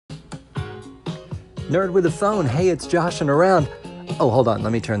Nerd with a phone, hey, it's Joshing Around. Oh, hold on,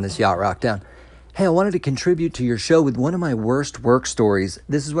 let me turn this yacht rock down. Hey, I wanted to contribute to your show with one of my worst work stories.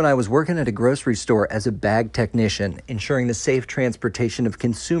 This is when I was working at a grocery store as a bag technician, ensuring the safe transportation of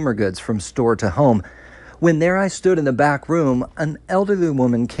consumer goods from store to home. When there I stood in the back room, an elderly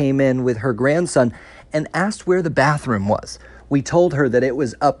woman came in with her grandson and asked where the bathroom was. We told her that it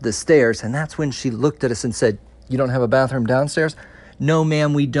was up the stairs, and that's when she looked at us and said, "You don't have a bathroom downstairs?" "No,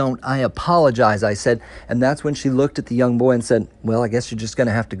 ma'am, we don't. I apologize," I said. And that's when she looked at the young boy and said, "Well, I guess you're just going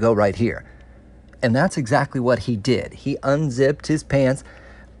to have to go right here." And that's exactly what he did. He unzipped his pants,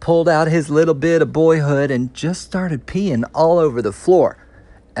 pulled out his little bit of boyhood, and just started peeing all over the floor.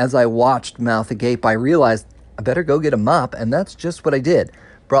 As I watched, mouth agape, I realized I better go get a mop, and that's just what I did.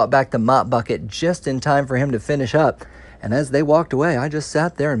 Brought back the mop bucket just in time for him to finish up. And as they walked away, I just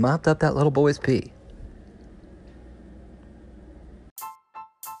sat there and mopped up that little boy's pee.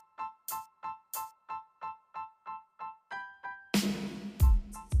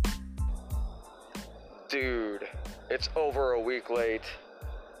 Dude, it's over a week late.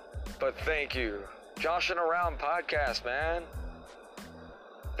 But thank you. Joshing Around podcast, man.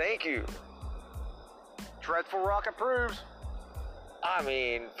 Thank you. Dreadful Rock approves. I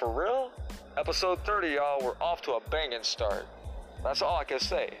mean, for real? Episode 30, y'all, we're off to a banging start. That's all I can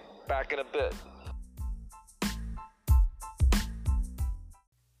say. Back in a bit.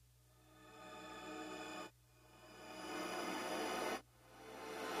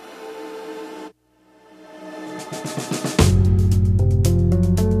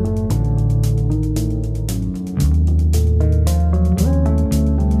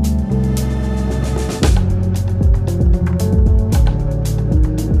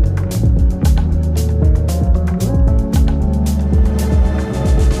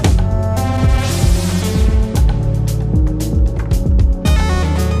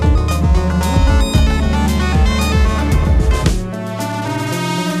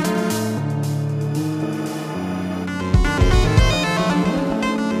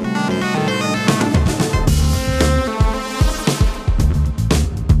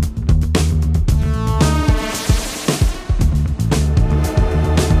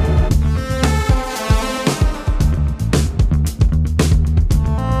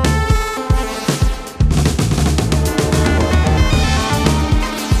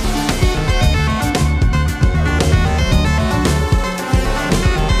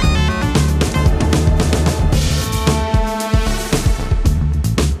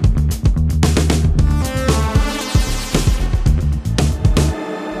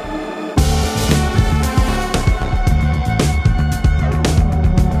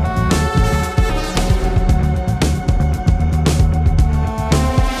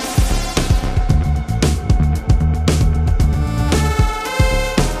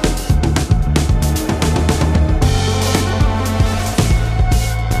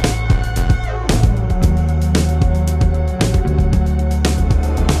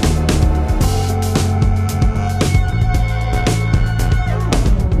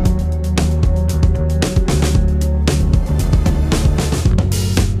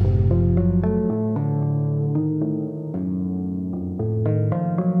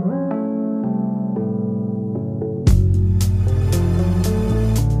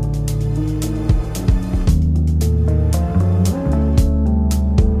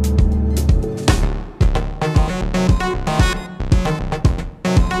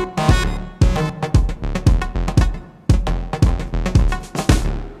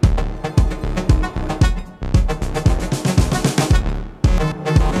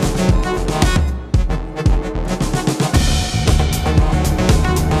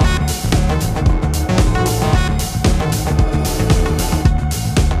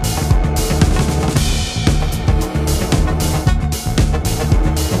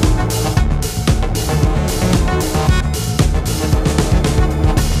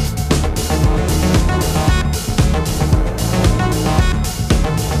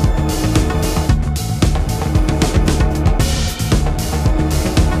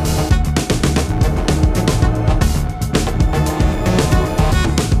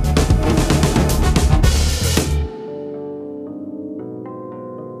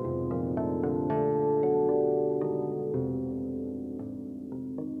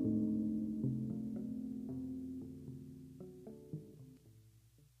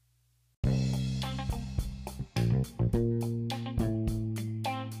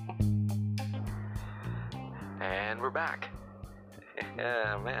 And we're back.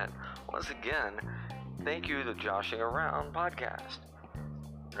 Yeah, man. Once again, thank you to Joshing Around podcast.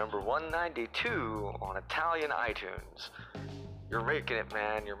 Number 192 on Italian iTunes. You're making it,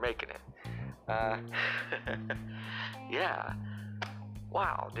 man. You're making it. Yeah.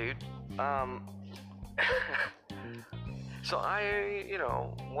 Wow, dude. So I,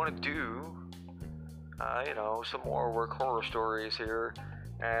 want to do, some more work horror stories here,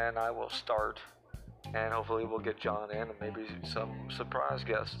 and I will start, and hopefully we'll get John in and maybe some surprise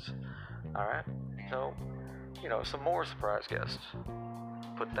guests. All right. So, some more surprise guests.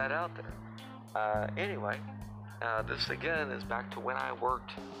 Put that out there. Anyway, this again is back to when I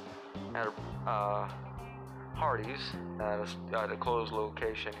worked at Hardee's at a closed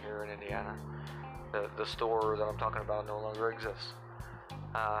location here in Indiana. The store that I'm talking about no longer exists.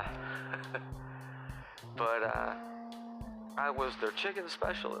 But I was their chicken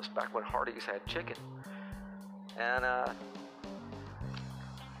specialist back when Hardee's had chicken. And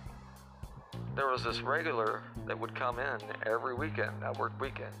there was this regular that would come in every weekend. I worked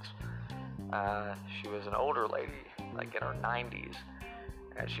weekends. She was an older lady, like in her 90s.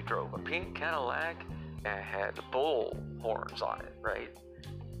 And she drove a pink Cadillac and had bull horns on it, right?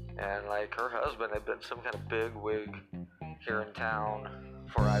 And like her husband had been some kind of big wig here in town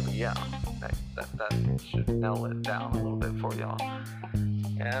for IBM. That should nail it down a little bit for y'all.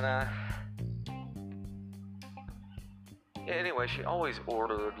 And anyway, she always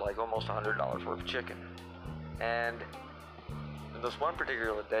ordered like almost $100 worth of chicken. And this one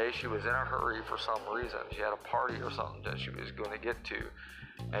particular day, she was in a hurry for some reason. She had a party or something that she was going to get to,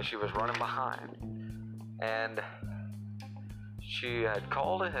 and she was running behind. And she had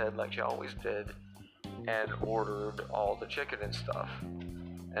called ahead like she always did and ordered all the chicken and stuff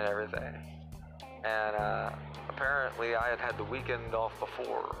and everything. And apparently I had the weekend off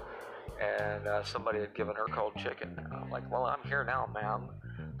before, and somebody had given her cold chicken. And I'm like, well, I'm here now, ma'am.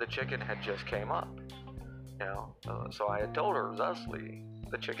 The chicken had just came up. So I had told her, thusly,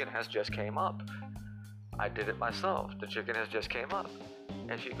 the chicken has just came up. I did it myself. The chicken has just came up.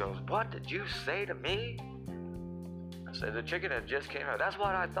 And she goes, what did you say to me? I said, the chicken had just came up. That's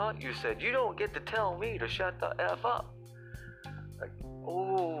what I thought you said. You don't get to tell me to shut the F up. Like,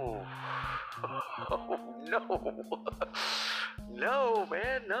 oh no. No,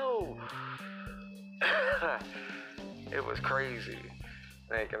 man, no. It was crazy.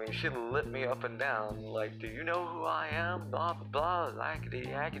 Like, she lit me up and down. Like, do you know who I am? Blah, blah, blah. Lackety,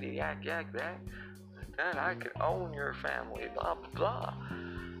 yakety, yak, yak, yak. And I could own your family. Blah, blah, blah.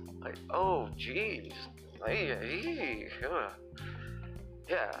 Like, oh, jeez.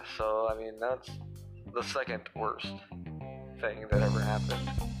 Yeah, so, that's the second worst thing that ever happened.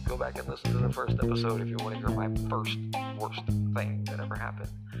 Go back and listen to the first episode if you want to hear my first worst thing that ever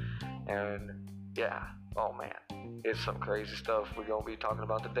happened. And, yeah, oh, man. It's some crazy stuff we're going to be talking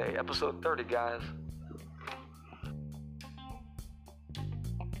about today. Episode 30, guys.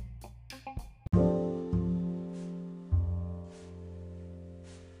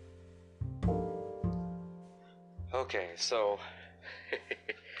 Okay, so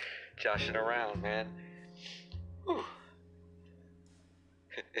joshing around, man. Whew.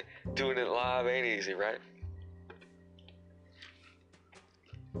 Doing it live ain't easy, right?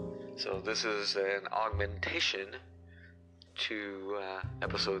 So this is an augmentation to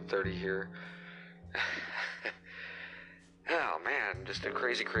episode 30 here. Oh man, just a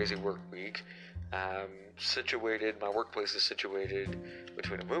crazy work week. My workplace is situated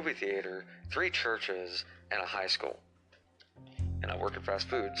between a movie theater, 3 churches, and a high school. And I work at fast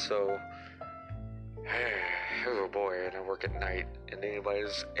food, so oh boy, and I work at night. And anybody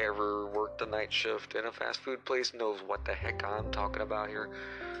who's ever worked a night shift in a fast food place knows what the heck I'm talking about here.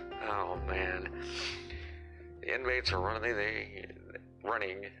 Oh man, the inmates are running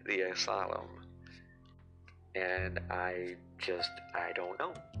the asylum, and I don't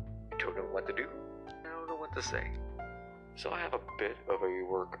know. I don't know what to do. I don't know what to say. So I have a bit of a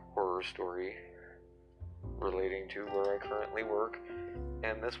work horror story relating to where I currently work,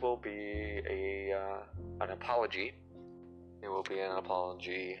 and this will be an apology. It will be an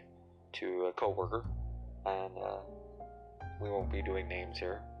apology to a coworker, and we won't be doing names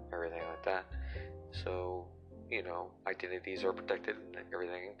here, everything like that. So, identities are protected and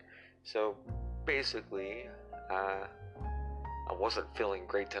everything. So, basically, I wasn't feeling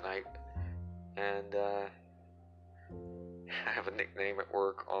great tonight, and I have a nickname at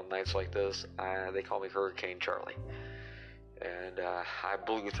work on nights like this. They call me Hurricane Charlie. And I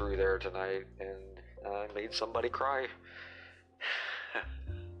blew through there tonight and made somebody cry.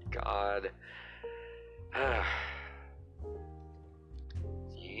 God.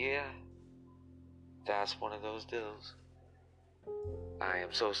 Yeah, that's one of those deals. I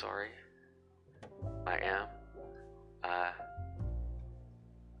am so sorry. I am.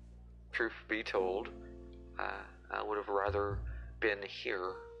 Truth be told, I would have rather been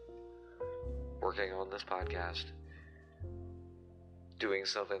here working on this podcast, doing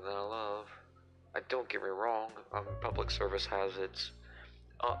something that I love. Don't get me wrong, public service has its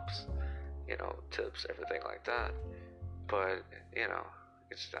ups, tips, everything like that. But,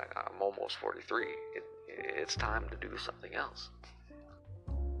 I'm almost 43. It's time to do something else.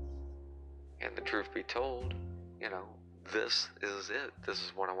 And the truth be told, this is it. This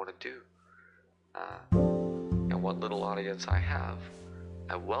is what I want to do. And what little audience I have,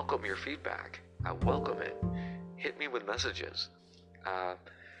 I welcome your feedback. I welcome it. Hit me with messages.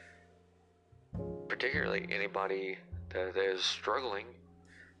 Particularly anybody that is struggling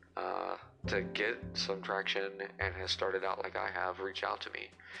to get some traction and has started out like I have, reach out to me.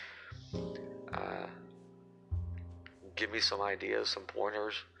 Give me some ideas, some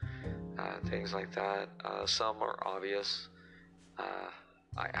pointers, things like that. Some are obvious.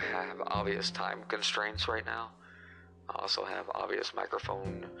 I have obvious time constraints right now. I also have obvious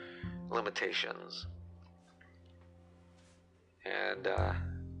microphone limitations. And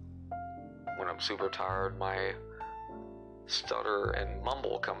when I'm super tired, my stutter and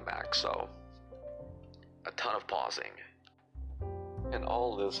mumble come back, so a ton of pausing. And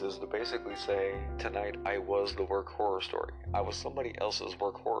all this is to basically say, tonight I was the work horror story. I was somebody else's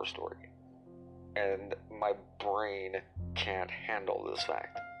work horror story. And my brain can't handle this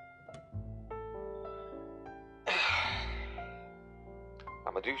fact.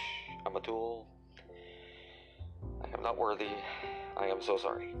 I'm a douche. I'm a tool. I am not worthy. I am so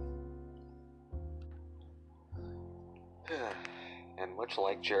sorry. And much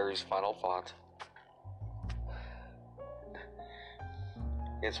like Jerry's final thought,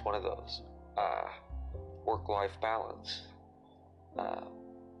 it's one of those work-life balance.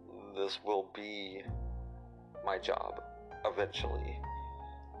 This will be my job eventually.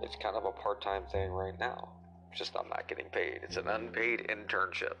 It's kind of a part-time thing right now. Just I'm not getting paid. It's an unpaid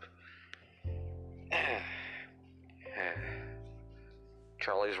internship.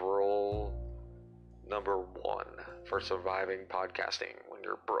 Charlie's rule number 1 for surviving podcasting when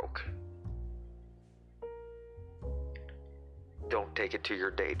you're broke. Don't take it to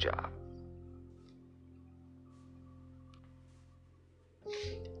your day job.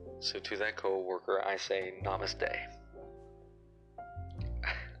 So to that coworker, I say namaste.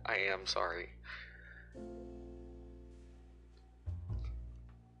 I am sorry.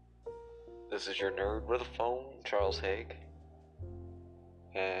 This is your nerd with a phone, Charles Haig.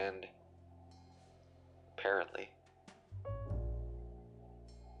 And apparently,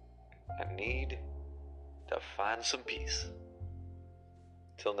 I need to find some peace.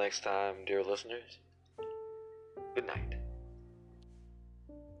 Till next time, dear listeners, good night.